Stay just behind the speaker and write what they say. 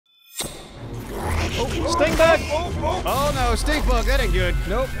Stink bug! Oh no, stink bug, that ain't good.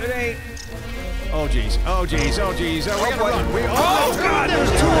 Nope, it ain't. Oh jeez, oh jeez, oh jeez. We gotta run. Oh God, there's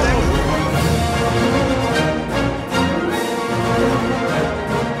two of them!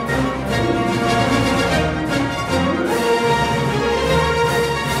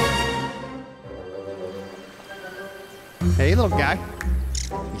 Hey, little guy.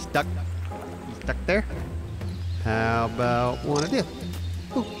 He's stuck. He's stuck there. How about one of this?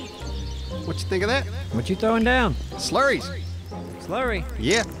 Ooh. What you think of that? What you throwing down? Slurries. Slurry.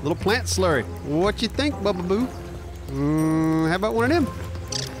 Yeah, little plant slurry. What you think, Bubba Boo? How about one of them?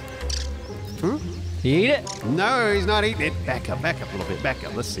 Huh? You eat it? No, he's not eating it. Back up a little bit. Back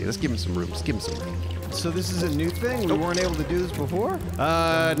up. Let's see. Let's give him some room. Let's give him some room. So this is a new thing? We weren't able to do this before?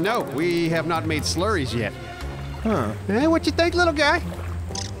 No, we have not made slurries yet. Huh. Hey, what you think, little guy?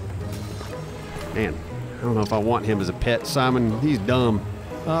 Man, I don't know if I want him as a pet, Simon. He's dumb.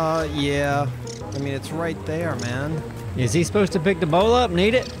 Yeah. I mean, it's right there, man. Is he supposed to pick the bowl up and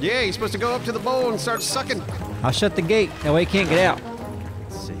eat it? Yeah, he's supposed to go up to the bowl and start sucking. I'll shut the gate. That way he can't get out.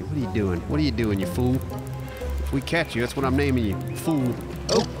 Let's see, what are you doing? What are you doing, you fool? If we catch you, that's what I'm naming you, fool.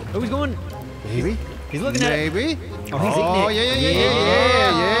 Oh, he's going. Maybe. He's looking at it. Maybe. Oh, he's eating it.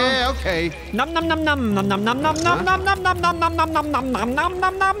 Yeah, okay. Nom nom nom nom nom nom nom nom nom nom nom nom nom nom nom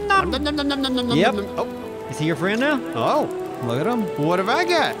nom nom nom nom nom. Yep. Oh. Is he your friend now? Oh. Look at him. What have I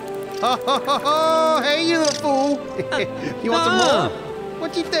got? Oh, hey, you little fool. You want some more?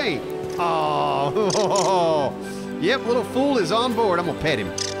 What you think? Oh. Yep, little fool is on board. I'm gonna pet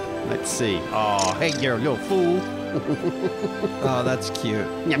him. Let's see. Oh, hey, you little fool. Oh, that's cute.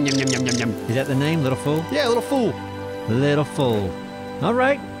 Yum, yum, yum, yum, yum, yum. Is that the name, Little Fool? Yeah, little fool. Little Fool. All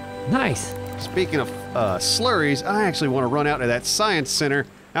right. Nice. Speaking of slurries, I actually want to run out to that science center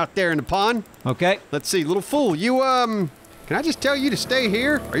out there in the pond. Okay. Let's see, little fool, you, can I just tell you to stay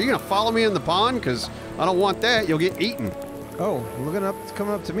here? Are you gonna follow me in the pond? Because I don't want that, you'll get eaten. Oh, looking up, it's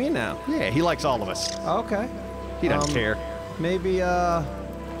coming up to me now. Yeah, he likes all of us. Okay. He doesn't care. Maybe I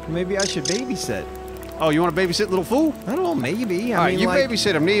should babysit. Oh, you want to babysit little fool? I don't know, maybe. All right, you like,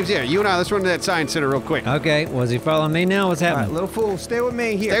 babysit him, Neebs. Yeah, you and I, let's run to that science center real quick. Okay. Was he following me now? What's All right, happening? little fool, stay with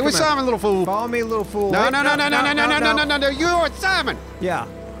me here. Stay with Simon, little fool. Follow me, little fool. No, Wait, no, you're Simon. Yeah,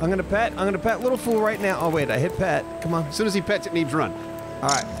 I'm gonna pet little fool right now. Oh wait, I hit pet. Come on. As soon as he pets it, Neebs, run. All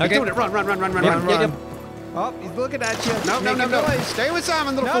right. He's doing it. Run. Yep. Oh, he's looking at you. No. Making noise. Stay with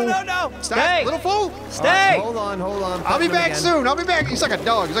Simon, little fool. No. Stop, Stay. little fool. Stay. Hold on. I'll be Pet him back again. soon. I'll be back. He's like a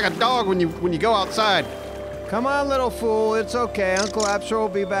dog. He's like a dog when you go outside. Come on, little fool. It's okay. Uncle Absor will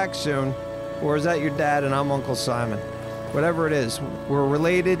be back soon. Or is that your dad and I'm Uncle Simon? Whatever it is, we're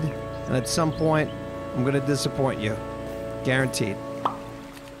related, and at some point, I'm gonna disappoint you. Guaranteed.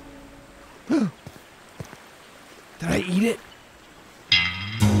 Did I eat it?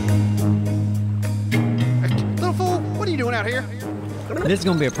 Little fool, what are you doing out here? This is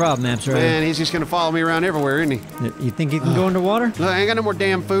gonna be a problem, Absor. Man, he's just gonna follow me around everywhere, isn't he? You think he can go underwater? No, I ain't got no more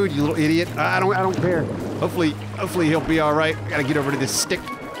damn food, you little idiot. I don't care. Hopefully he'll be all right. I gotta get over to this stick.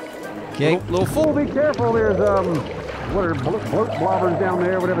 Okay. Little fool, be careful. There's what are blobbers down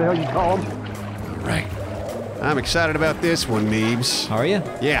there, whatever the hell you call them. All right. I'm excited about this one, Neebs. Are you?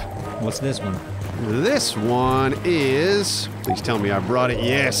 Yeah. What's this one? This one is. Please tell me I brought it.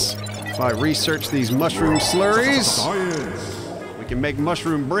 Yes. If I research these mushroom slurries, we can make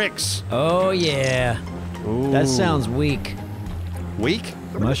mushroom bricks. Oh yeah. Ooh. That sounds weak. Weak?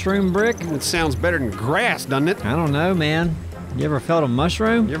 Mushroom brick? It sounds better than grass, doesn't it? I don't know, man. You ever felt a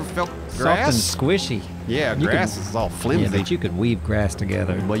mushroom? You ever felt grass? Soft and squishy. Yeah, You grass could- is all flimsy. Yeah, but you could weave grass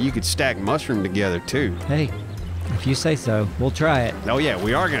together. Well, you could stack mushroom together too. Hey, if you say so, we'll try it. Oh yeah,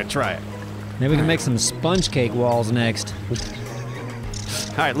 we are gonna try it. Maybe we can make some sponge cake walls next.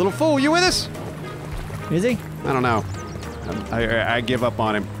 All right, little fool, you with us? Is he? I don't know. I give up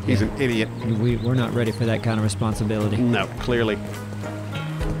on him. He's an idiot. We're not ready for that kind of responsibility. No, clearly.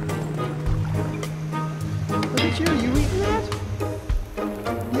 Look at you eating that?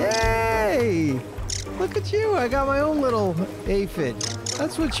 Yay! Look at you, I got my own little aphid.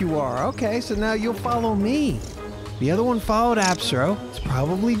 That's what you are. Okay, so now you'll follow me. The other one followed Absro. It's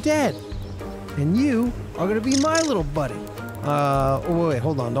probably dead. And you are gonna be my little buddy. Oh wait,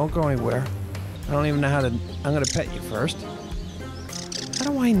 hold on, don't go anywhere. I don't even know how to, I'm gonna pet you first. How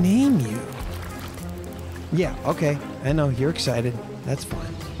do I name you? Yeah, okay, I know, you're excited. That's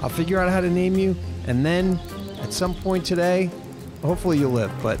fine. I'll figure out how to name you, and then at some point today, hopefully you'll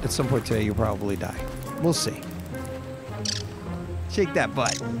live, but at some point today you'll probably die. We'll see. Shake that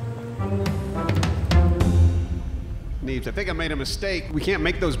butt. Neebs, I think I made a mistake. We can't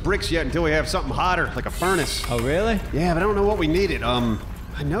make those bricks yet until we have something hotter, like a furnace. Oh, really? Yeah, but I don't know what we needed.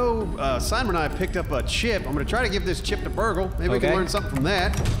 I know Simon and I picked up a chip. I'm gonna try to give this chip to Burgle. Maybe we can learn something from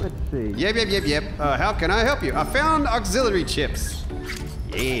that. Let's see. Yep. How can I help you? I found auxiliary chips.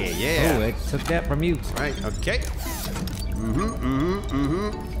 Yeah. Oh, it took that from you. Right, okay.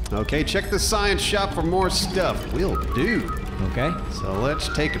 Okay, check the science shop for more stuff. Will do. Okay. So let's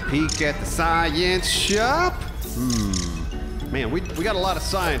take a peek at the science shop. Man, we got a lot of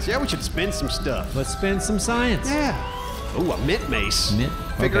science. Yeah, we should spend some stuff. Let's spend some science. Yeah. Oh, a mint mace.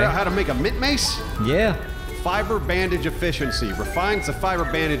 Figure okay. out how to make a mint mace? Yeah. Fiber bandage efficiency. Refines the fiber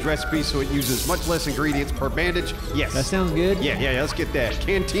bandage recipe so it uses much less ingredients per bandage. Yes. That sounds good. Yeah, let's get that.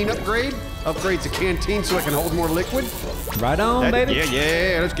 Canteen upgrade. Upgrades the canteen so it can hold more liquid. Right on, baby.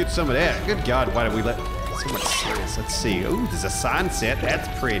 Yeah, let's get some of that. Good God, why did we let so much science? Let's see. Ooh, there's a sign set. That's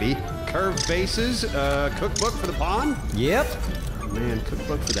pretty. Curved bases. Cookbook for the pond. Yep. Oh, man,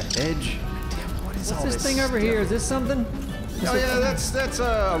 cookbook for the hedge. Damn, what is all What's this thing over here? Is this something? Oh yeah, that's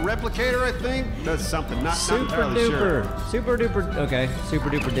a replicator, I think. That's something. Not entirely sure. Super duper. Okay, super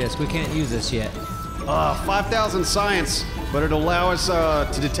duper disc. We can't use this yet. 5,000 science, but it'll allow us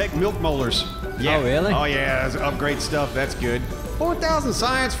to detect milk molars. Yeah. Oh really? Oh yeah, that's upgrade stuff. That's good. 4,000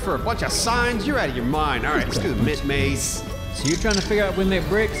 science for a bunch of signs. You're out of your mind. All right, let's do the mint mace. So you're trying to figure out if we make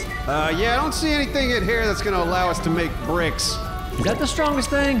bricks? Yeah, I don't see anything in here that's gonna allow us to make bricks. Is that the strongest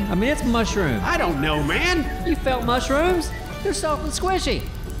thing? I mean, it's mushroom. I don't know, man. You felt mushrooms? They're soft and squishy.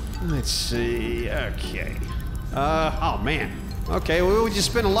 Let's see. Okay. Oh man. Okay, well, we just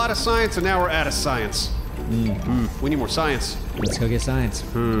spent a lot of science and now we're out of science. We need more science. Let's go get science.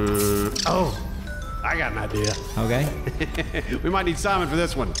 Oh, I got an idea. Okay. We might need Simon for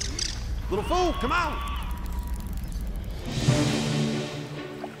this one. Little fool, come on.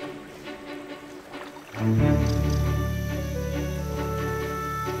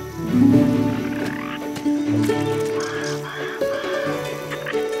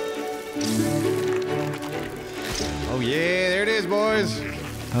 Oh yeah, there it is, boys.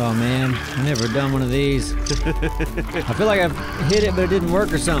 Oh man, I've never done one of these. I feel like I've hit it, but it didn't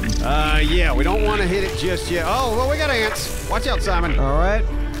work or something. Yeah, we don't want to hit it just yet. Oh, well, we got ants. Watch out, Simon. All right.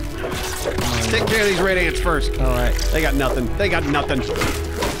 Take care of these red ants first. All right. They got nothing.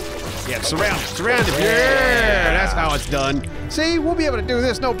 Yeah, surround it. Yeah, that's how it's done. See, we'll be able to do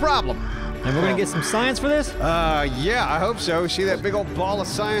this no problem. And we're gonna get some science for this? Yeah, I hope so. See that big old ball of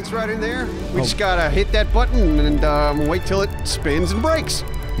science right in there? We just gotta hit that button and wait till it spins and breaks.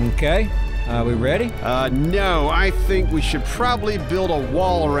 Okay. Are we ready? No, I think we should probably build a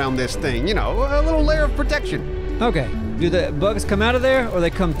wall around this thing. You know, a little layer of protection. Okay. Do the bugs come out of there, or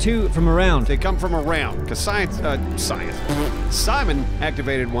they come from around? They come from around, because Simon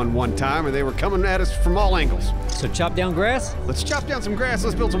activated one time, and they were coming at us from all angles. So chop down grass? Let's chop down some grass,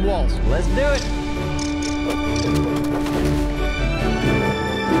 let's build some walls. Let's do it.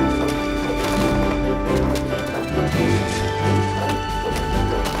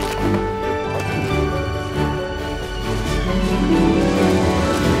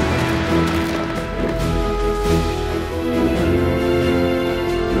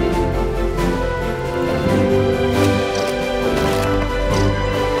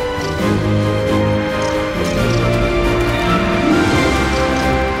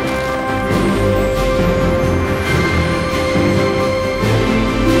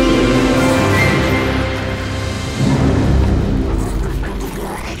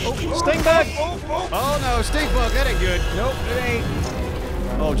 Stink bug! Oh no, stink bug, that ain't good. Nope, it ain't.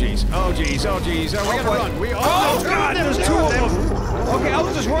 Oh geez. We gotta run. Oh God, there's two of them. Okay, I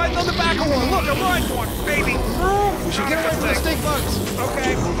was just riding on the back of one. Look, I'm riding one, baby. We should get away from the stink bugs.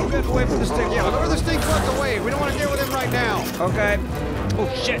 Okay, I'm getting away from the stink. Yeah, lure the stink bugs away. We don't want to deal with them right now. Okay. Oh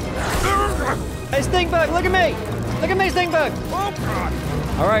shit. Hey, stink bug, look at me! Look at me, stink bug! Oh God.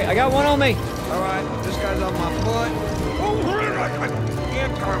 All right, I got one on me. All right, this guy's on my foot.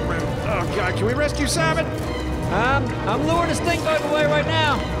 Oh God, can we rescue Simon? I'm luring the stink bug away right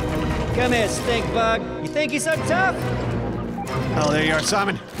now. Come here, stink bug. You think you're so tough? Oh, there you are,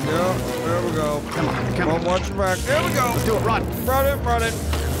 Simon. Yeah, there we go. Come on. Watch your back. There we go. Let's do it, run. Run it.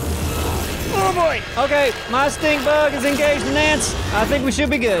 Oh boy. Okay, my stink bug is engaged in ants. I think we should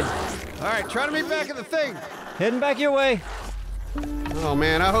be good. All right, try to meet back at the thing. Heading back your way. Oh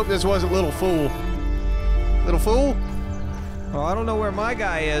man, I hope this wasn't Little Fool. Little Fool? Oh, I don't know where my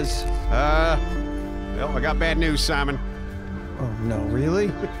guy is. Well, I got bad news, Simon. Oh no,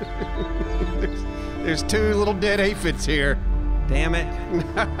 really? There's two little dead aphids here. Damn it.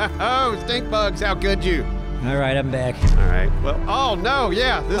 Oh, stink bugs, how could you? All right, I'm back. All right, well, oh no,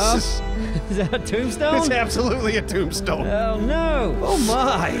 yeah, this is... Is that a tombstone? It's absolutely a tombstone. Oh no. Oh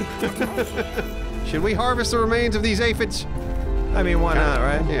my. Should we harvest the remains of these aphids? I mean, why not,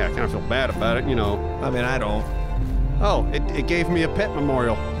 right? Yeah, I kind of feel bad about it, you know. I mean, I don't. Oh, it gave me a pet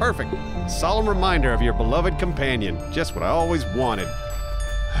memorial. Perfect. A solemn reminder of your beloved companion. Just what I always wanted.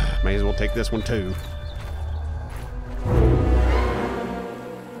 May as well take this one too.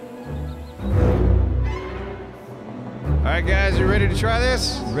 All right, guys, you ready to try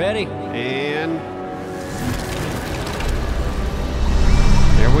this? Ready. And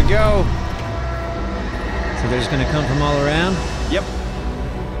there we go. So they're just gonna come from all around? Yep.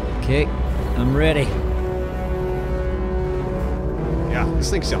 Okay, I'm ready. Yeah, this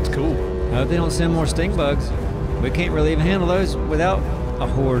thing sounds cool. I hope they don't send more stink bugs. We can't really even handle those without a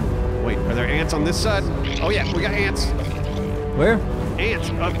horde. Wait, are there ants on this side? Oh yeah, we got ants. Where? Ants.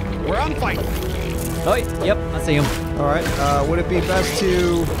 Where I'm fighting. Oh, yep, I see them. All right, would it be best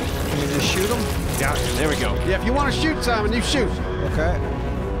to just shoot them? Yeah, there we go. Yeah, if you want to shoot, Simon, you shoot. Okay.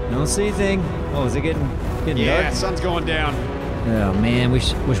 Don't see anything. Oh, is it getting Yeah, dark? sun's going down. Oh man,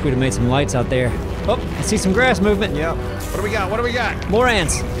 wish we'd have made some lights out there. Oh, I see some grass movement. Yep. What do we got? What do we got? More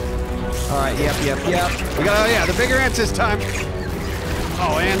ants. All right, yep. We got, yeah, the bigger ants this time.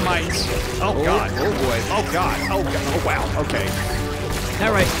 Oh, and mites. Oh, God. Oh, boy. Oh, God. Oh, God. Oh, wow. Okay.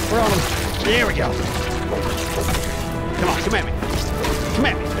 All right, we're on them. There we go. Come on, come at me. Come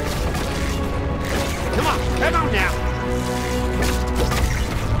at me. Come on now.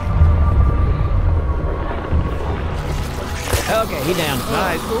 Okay, he down.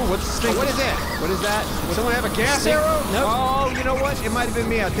 Nice. Ooh, what's this thing? What is that? What is that? Someone have a gas arrow? Nope. Oh, you know what? It might have been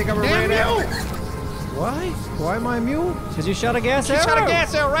me. I think I ran Damn out. you! Why? Why am I a mule? Because you shot a gas You arrow. shot a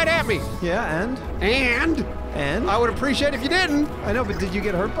gas arrow right at me. Yeah, and? And I would appreciate if you didn't. I know, but did you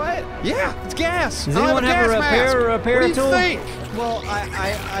get hurt by it? Yeah, it's gas. Does I don't anyone have a gas repair mask. tool? What do you think? Well,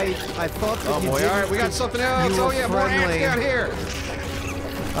 I thought that Oh you boy, didn't, all right, we got 'cause something else. you Oh were yeah, more ants friendly. down here.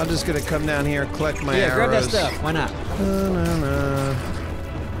 I'm just gonna come down here and collect my Yeah, grab that arrows. stuff. Why not?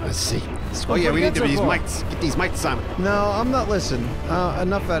 Let's see. It's Oh going yeah, we pretty need good to so these far. mites. Get these mites, Simon. No, I'm not listening.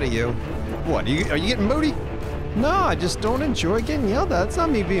 Enough out of you. What? Are you getting moody? No, I just don't enjoy getting yelled at. It's not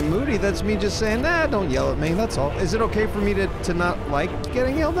me being moody. That's me just saying, nah, don't yell at me. That's all. Is it okay for me to not like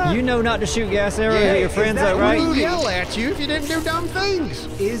getting yelled at? You know not to shoot gas arrows at your is friends, that though, right? We moody? yell at you if you didn't do dumb things.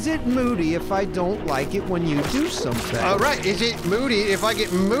 Is it moody if I don't like it when you do something? Right. Is it moody if I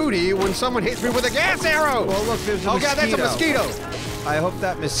get moody when someone hits me with a gas arrow? Well, look, there's a Oh God, that's a mosquito. I hope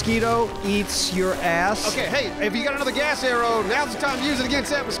that mosquito eats your ass. Okay, hey, if you got another gas arrow, now's the time to use it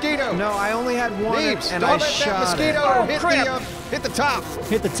against that mosquito. No, I only had one, Neebs, and don't I let that shot mosquito Oh, hit crap. hit the top.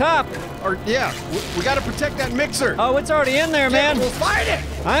 Hit the top. Or yeah, we got to protect that mixer. Oh, it's already in there, man. We'll fight it.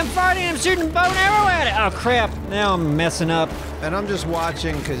 I'm fighting him, shooting bow and arrow at it. Oh, crap. Now I'm messing up. it. And I'm just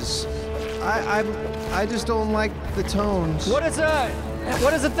watching because I just don't like the tones. What is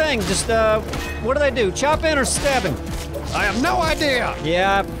the thing? Just, what do they do? Chopping or stabbing? I have no idea.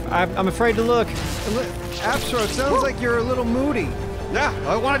 Yeah, I'm afraid to look. Astro, it sounds like you're a little moody. Yeah,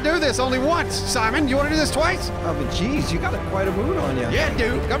 I want to do this only once. Simon, you want to do this twice? Oh, but geez, you got quite a mood on you. Yeah,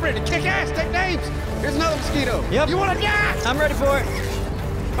 dude. I'm ready to kick ass. Take names. Here's another mosquito. Yep. You want to die? I'm ready for it.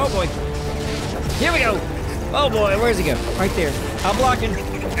 Oh, boy. Here we go. Oh, boy, where's he go? Right there. I'm blocking.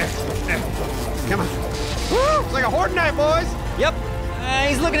 Come on. Woo! It's like a horde night, boys. Yep.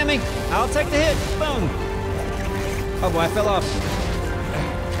 He's looking at me. I'll take the hit. Boom. Oh, boy, I fell off.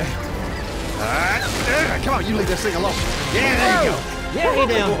 Come on, you leave this thing alone. Yeah, there you go. Yeah, he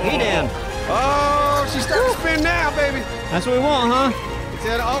down. He down. Oh, she's starting to spin now, baby. That's what we want, huh? He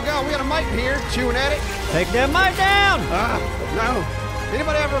said, oh, God, we got a mite in here chewing at it. Take that mic down. No.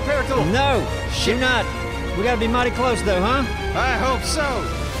 Anybody have a repair tool? No, do not. We gotta be mighty close, though, huh? I hope so.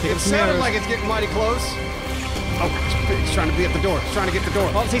 Pick It up some sounded arrows. like it's getting mighty close. Oh, it's trying to be at the door. It's trying to get the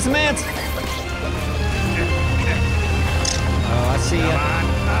door. Oh, see some ants. Oh, I see ya.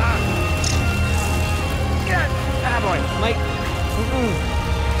 Come on. Ah, boy. Mike.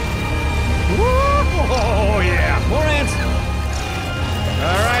 Oh, yeah. More ants.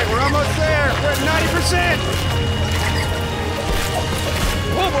 All right, we're almost there. We're at 90%.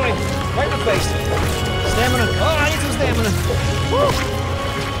 Oh, boy. Right in the face. Stamina. Oh, I need some stamina. Woo.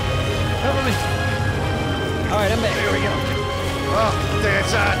 Cover me. All right, I'm back. There we go. Oh,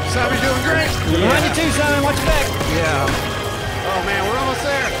 that's Simon's doing great. Behind you too, Simon. Watch your back. Yeah. Oh, man, we're almost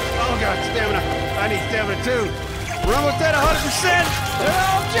there. Oh, God, stamina. I need stamina, too. We're almost at 100%. They're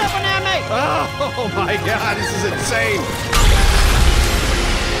all jumping at me. Oh, my God, this is insane.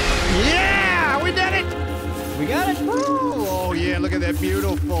 Yeah, we did it. We got it. Oh, yeah, look at that.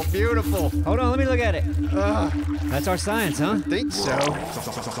 Beautiful, beautiful. Hold on, let me look at it. That's our science, huh? Think so.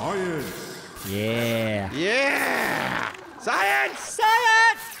 Yeah. Yeah. Science.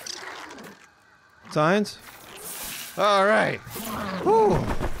 Science. Science? All right. Whew.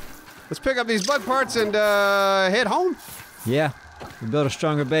 Let's pick up these bug parts and head home. Yeah, we build a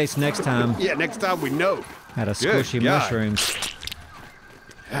stronger base next time. Yeah, next time we know. Had a Good squishy God. mushrooms.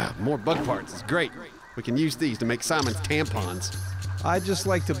 Yeah, more bug parts. It's great. We can use these to make Simon's tampons. I just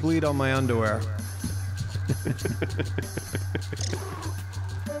like to bleed on my underwear.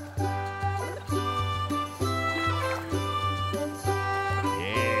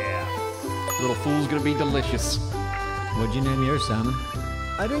 Yeah. Little fool's gonna be delicious. What'd you name yours, Simon?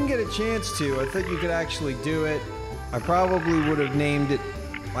 I didn't get a chance to. I thought you could actually do it. I probably would have named it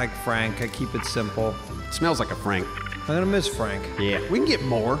like Frank. I keep it simple. It smells like a Frank. I'm gonna miss Frank. Yeah. We can get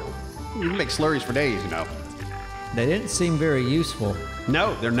more. We can make slurries for days, you know. They didn't seem very useful.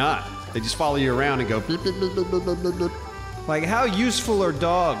 No, they're not. They just follow you around and go beep, beep, beep, beep, beep, beep, beep, beep. Like, how useful are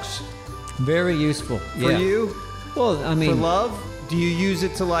dogs Very useful. for you? Well, I For mean, love? Do you use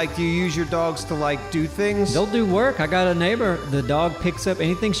it to like? Do you use your dogs to like do things? they'll do work. I got a neighbor. The dog picks up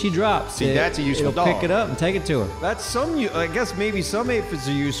anything she drops. See, that's a useful it'll dog. pick it up and take it to her. That's some. I guess maybe some aphids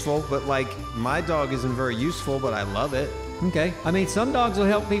are useful, but like my dog isn't very useful, but I love it. Okay. I mean, some dogs will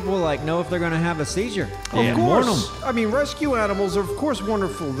help people like know if they're going to have a seizure. Of Warn course. 'em. I mean, rescue animals are of course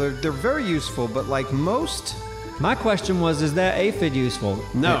wonderful. They're very useful, but like most. My question was, is that aphid useful?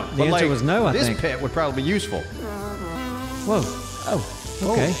 No. The but answer like, was no, I this think. pet would probably be useful. Whoa. Oh.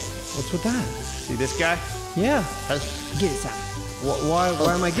 Okay. What's with that? See this guy? Yeah. Get it, Simon. Why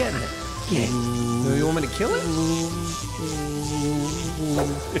am I getting it? Get it. Do you want me to kill it?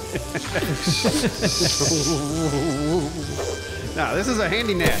 No, this is a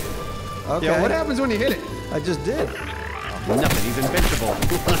handy net. Okay. Yeah, what happens when you hit it? I just did. Nothing. He's invincible.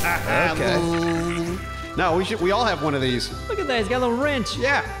 Okay. No, we all have one of these. Look at that. He's got a little wrench.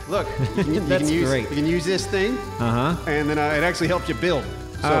 Yeah, look. You That's can use, great. You can use this thing, Uh-huh. and then it actually helps you build.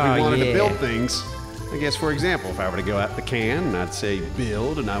 So if Oh, we wanted to yeah. build things, I guess, for example, if I were to go out the can and I'd say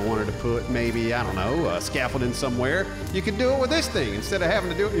build, and I wanted to put maybe, I don't know, a scaffolding somewhere, you could do it with this thing instead of having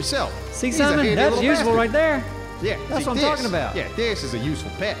to do it yourself. See, He's a Simon, handy that's little useful bastard. right there. Yeah, That's see, what I'm this- talking about. Yeah, this is a useful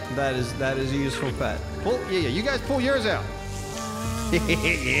pet. That is a useful pet. Yeah, you guys pull yours out.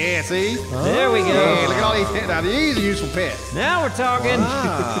 Yeah, see? There we go. Yeah, look at all these. Now, he's a useful pet. Now we're talking.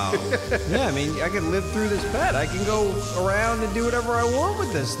 Wow. Yeah, I mean, I can live through this pet. I can go around and do whatever I want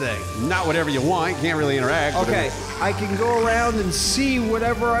with this thing. Not whatever you want. You can't really interact. with Okay, him. I can go around and see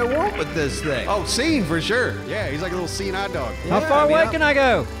whatever I want with this thing. Oh, seen for sure. Yeah, he's like a little seeing-eye dog. How far away can I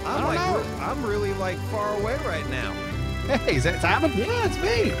go? I'm really like far away right now. Hey, is that Simon? Yeah, it's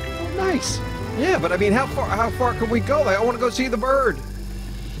me. Oh, nice. Yeah, but I mean, how far can we go? Like, I want to go see the bird.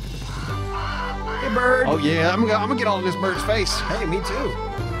 Hey, bird. Oh yeah, I'm gonna get all in this bird's face. Hey, me too.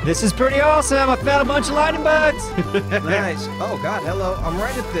 This is pretty awesome. I found a bunch of lightning bugs. Nice. Oh God, hello. I'm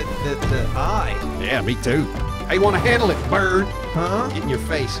right at the eye. Yeah, me too. Hey, you want to handle it, bird? Huh? Get in your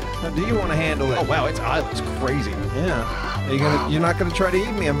face. How do you want to handle it? Oh wow, its eye looks crazy. Yeah. You're not gonna try to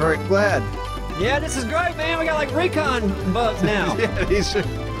eat me. I'm very glad. Yeah, this is great, man. We got like recon bugs now. Yeah, he's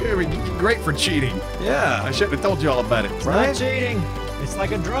great for cheating. Yeah. I shouldn't have told you all about it. It's Right? not cheating. It's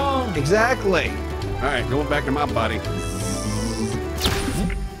like a drone. Exactly. All right, going back to my body.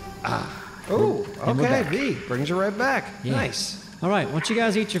 Oh, And we're okay. back. V brings you right back. Yeah. Nice. All right, why don't you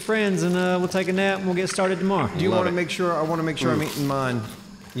guys eat your friends and we'll take a nap and we'll get started tomorrow. Do you Love want to it. make sure? I want to make sure I'm eating mine.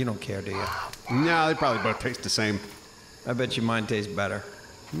 You don't care, do you? No, they probably both taste the same. I bet you mine tastes better.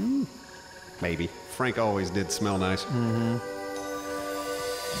 Maybe. Frank always did smell nice.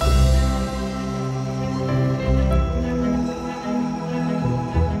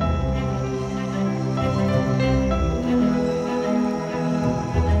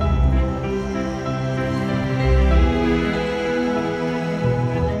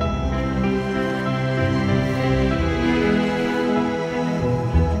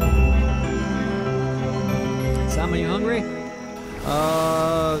 Sam, are you hungry?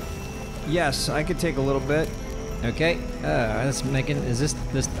 Yes, I could take a little bit. Okay. That's making. Is this?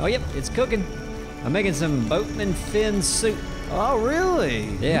 Oh, yep. It's cooking. I'm making some boatman fin soup. Oh, really?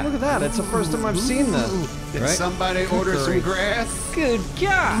 Yeah. Look at that. It's the first time I've seen this. Did Right. somebody order some grass? Good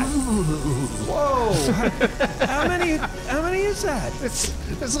God! Whoa. How many is that?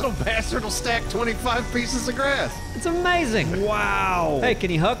 This little bastard will stack 25 pieces of grass. It's amazing. Wow. Hey,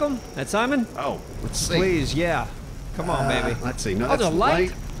 can you huck them? That's Simon. Oh, let's see. Please, yeah. Come on, baby. Let's see. No, Oh, that's the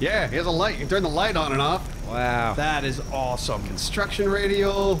light? Yeah, here's a light. You can turn the light on and off. Wow. That is awesome. Construction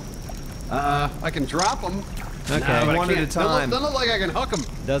radial. I can drop them. Okay. One at a time. Doesn't look like I can huck them.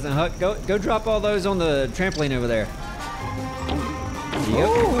 Doesn't huck. Go drop all those on the trampoline over there. There you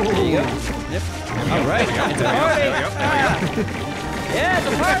go. There you go. Yep. All right. It's a party. Yeah, it's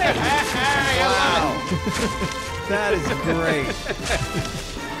a party! Wow. That is great.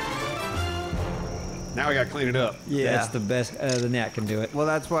 Now we gotta clean it up. Yeah. That's the best. The gnat can do it. Well,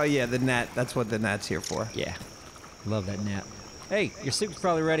 that's why, yeah, the gnat, that's what the gnat's here for. Yeah. Love that gnat. Hey, your soup's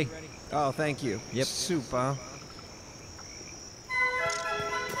probably ready. Oh, thank you. Yep. Soup, huh?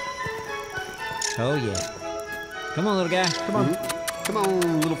 Oh, yeah. Come on, little guy. Come on. Come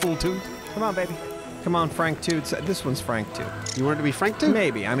on, little fool too. Come on, baby. Come on, Frank, too. This one's Frank, too. You want it to be Frank too?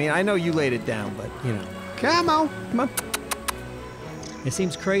 Maybe. I mean, I know you laid it down, but, you know. Come on. Come on. It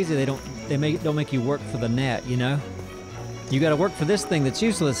seems crazy they don't make you work for the gnat, you know? You gotta work for this thing that's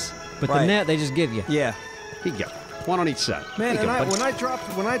useless, but the Right. gnat they just give you. Yeah. Here you go. One on each side. Man, Here you and go, when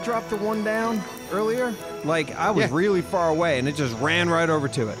I dropped the one down earlier, like, I was Yeah. really far away, and it just ran right over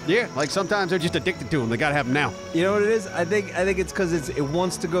to it. Yeah, like sometimes they're just addicted to them. They gotta have them now. You know what it is? I think it's because it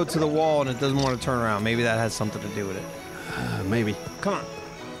wants to go to the wall and it doesn't want to turn around. Maybe that has something to do with it. Maybe. Come on.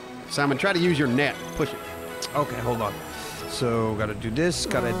 Simon, try to use your net. Push it. Okay, hold on. So, gotta do this,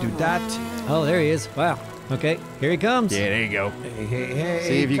 gotta do that. Oh, there he is. Wow. Okay, here he comes. Yeah, there you go. Hey.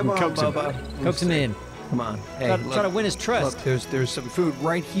 See if you come can on, coax him. Bubba. Coax him in. Come on. Hey, Try to win his trust. Look, there's some food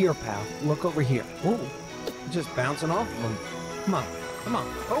right here, pal. Look over here. Ooh, just bouncing off of him. Come on.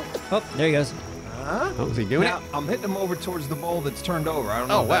 Oh. Oh, there he goes. Huh? Oh, is he doing Now, it? I'm hitting him over towards the bowl that's turned over. I don't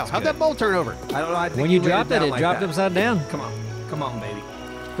know Oh, if wow. that's How'd good. that bowl turn over? I don't know. I think When you laid dropped it, down it like dropped that. upside down. Come on, baby.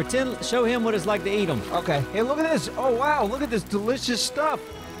 Show him what it's like to eat them. Okay. Hey, look at this. Oh, wow. Look at this delicious stuff.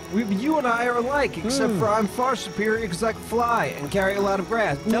 You and I are alike, except for I'm far superior because I can fly and carry a lot of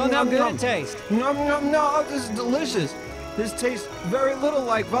grass. Tell him how good Nom. it tastes. No, this is delicious. This tastes very little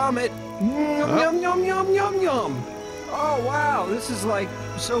like vomit. Yum. Oh, wow. This is like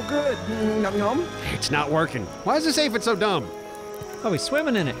so good. Yum. It's not working. Why is this aphid so dumb? Oh, he's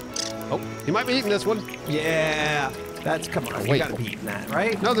swimming in it. Oh, he might be eating this one. Yeah. Come on. You wait. gotta be eating that,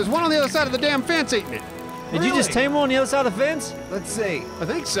 right? No, there's one on the other side of the damn fence eating it. Did you just Really? tame him on the other side of the fence? Let's see. I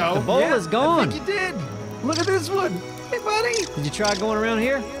think so. The bowl is gone. I think you did. Look at this one. Hey, buddy. Did you try going around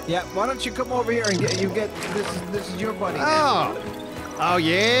here? Yeah, why don't you come over here and get this is your buddy now. Oh,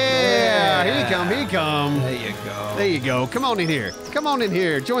 yeah. Here you come. There you go. There you go. Come on in here. Come on in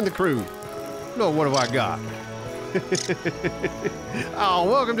here. Join the crew. Oh, what have I got? Oh,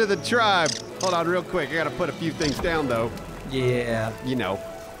 welcome to the tribe. Hold on real quick. I got to put a few things down, though. Yeah. You know,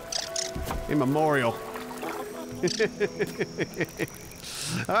 in memorial.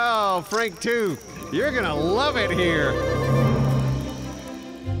 Oh, Frank, too. You're going to love it here.